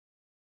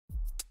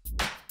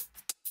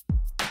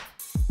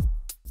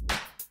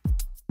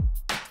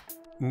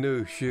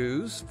New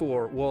shoes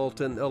for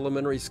Walton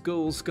Elementary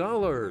School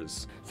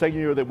scholars. Second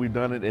year that we've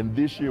done it, and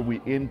this year we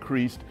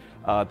increased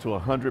to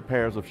 100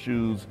 pairs of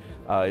shoes.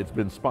 It's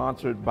been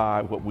sponsored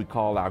by what we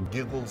call our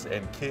Giggles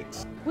and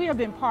Kicks. We have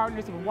been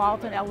partners with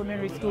Walton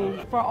Elementary School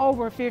for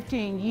over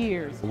 15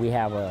 years. We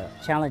have a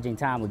challenging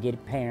time with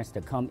getting parents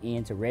to come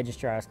in to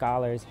register our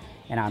scholars,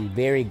 and I'm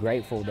very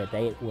grateful that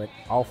they would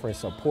offer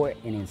support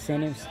and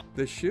incentives.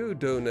 The shoe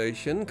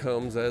donation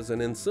comes as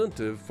an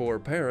incentive for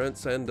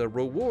parents and a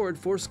reward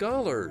for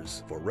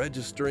scholars for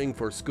registering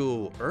for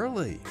school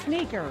early.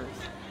 Sneakers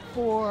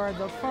for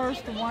the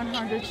first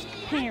 100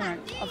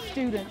 parents of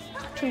students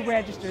to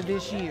register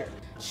this year.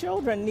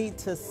 Children need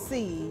to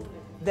see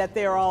that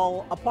they're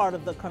all a part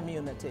of the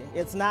community.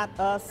 It's not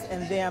us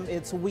and them,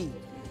 it's we.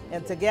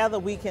 And together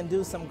we can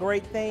do some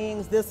great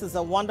things. This is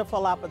a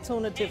wonderful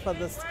opportunity for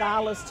the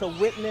scholars to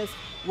witness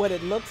what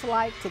it looks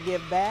like to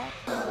give back.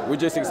 We're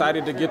just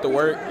excited to get to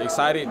work,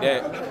 excited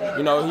that,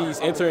 he's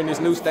entering this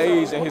new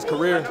stage in his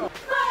career.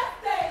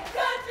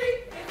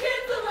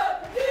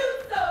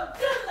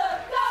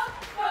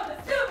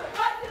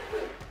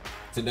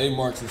 Today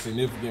marks a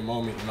significant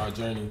moment in our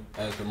journey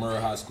as the Murrah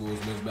High School's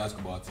men's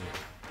basketball team.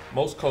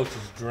 Most coaches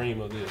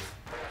dream of this.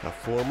 A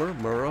former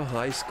Murrah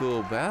High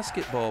School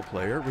basketball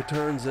player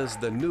returns as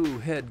the new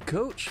head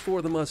coach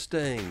for the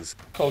Mustangs.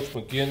 Coach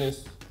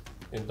McGinnis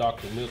and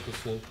Dr.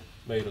 Nicholson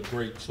made a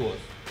great choice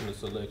in the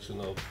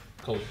selection of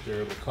Coach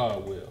Jeremy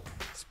Caldwell,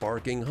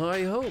 sparking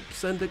high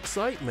hopes and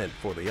excitement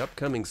for the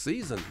upcoming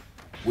season.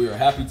 We are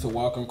happy to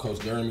welcome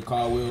Coach Jeremy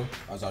Caldwell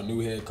as our new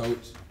head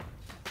coach.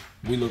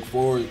 We look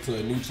forward to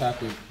a new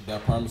chapter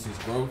that promises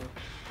growth,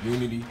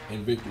 unity,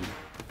 and victory.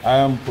 I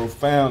am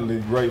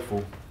profoundly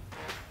grateful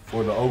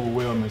for the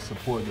overwhelming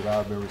support that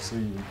I've been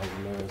receiving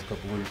over the last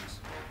couple weeks.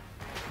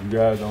 You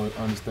guys don't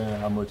understand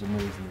how much it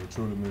means to me. It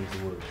truly means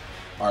the world.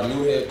 Our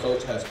new head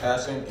coach has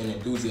passion and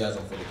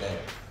enthusiasm for the game.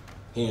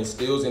 He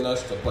instills in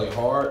us to play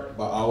hard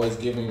by always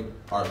giving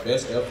our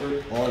best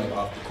effort on and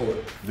off the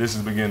court. This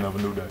is the beginning of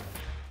a new day.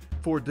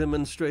 For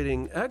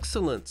demonstrating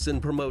excellence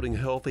in promoting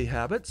healthy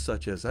habits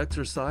such as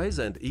exercise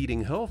and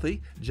eating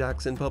healthy,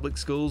 Jackson Public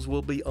Schools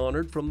will be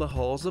honored from the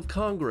halls of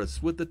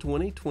Congress with the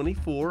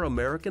 2024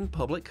 American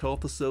Public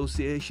Health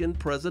Association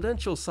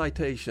Presidential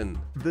Citation.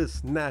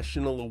 This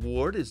national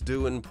award is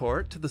due in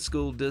part to the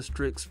school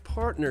district's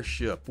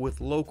partnership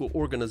with local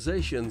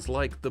organizations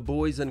like the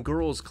Boys and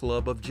Girls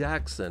Club of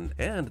Jackson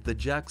and the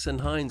Jackson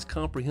Hines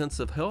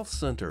Comprehensive Health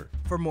Center.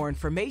 For more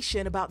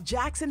information about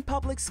Jackson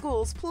Public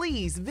Schools,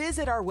 please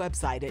visit our website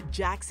at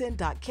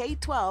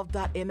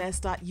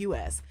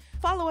jackson.k12.ms.us.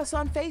 Follow us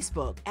on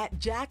Facebook at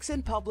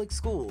Jackson Public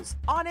Schools,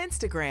 on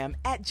Instagram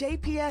at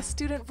JPS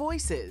Student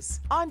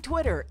Voices, on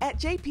Twitter at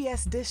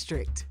JPS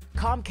District,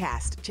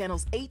 Comcast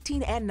channels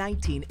 18 and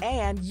 19,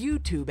 and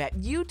YouTube at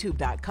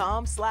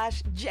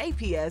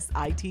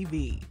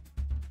youtube.com/JPSITV.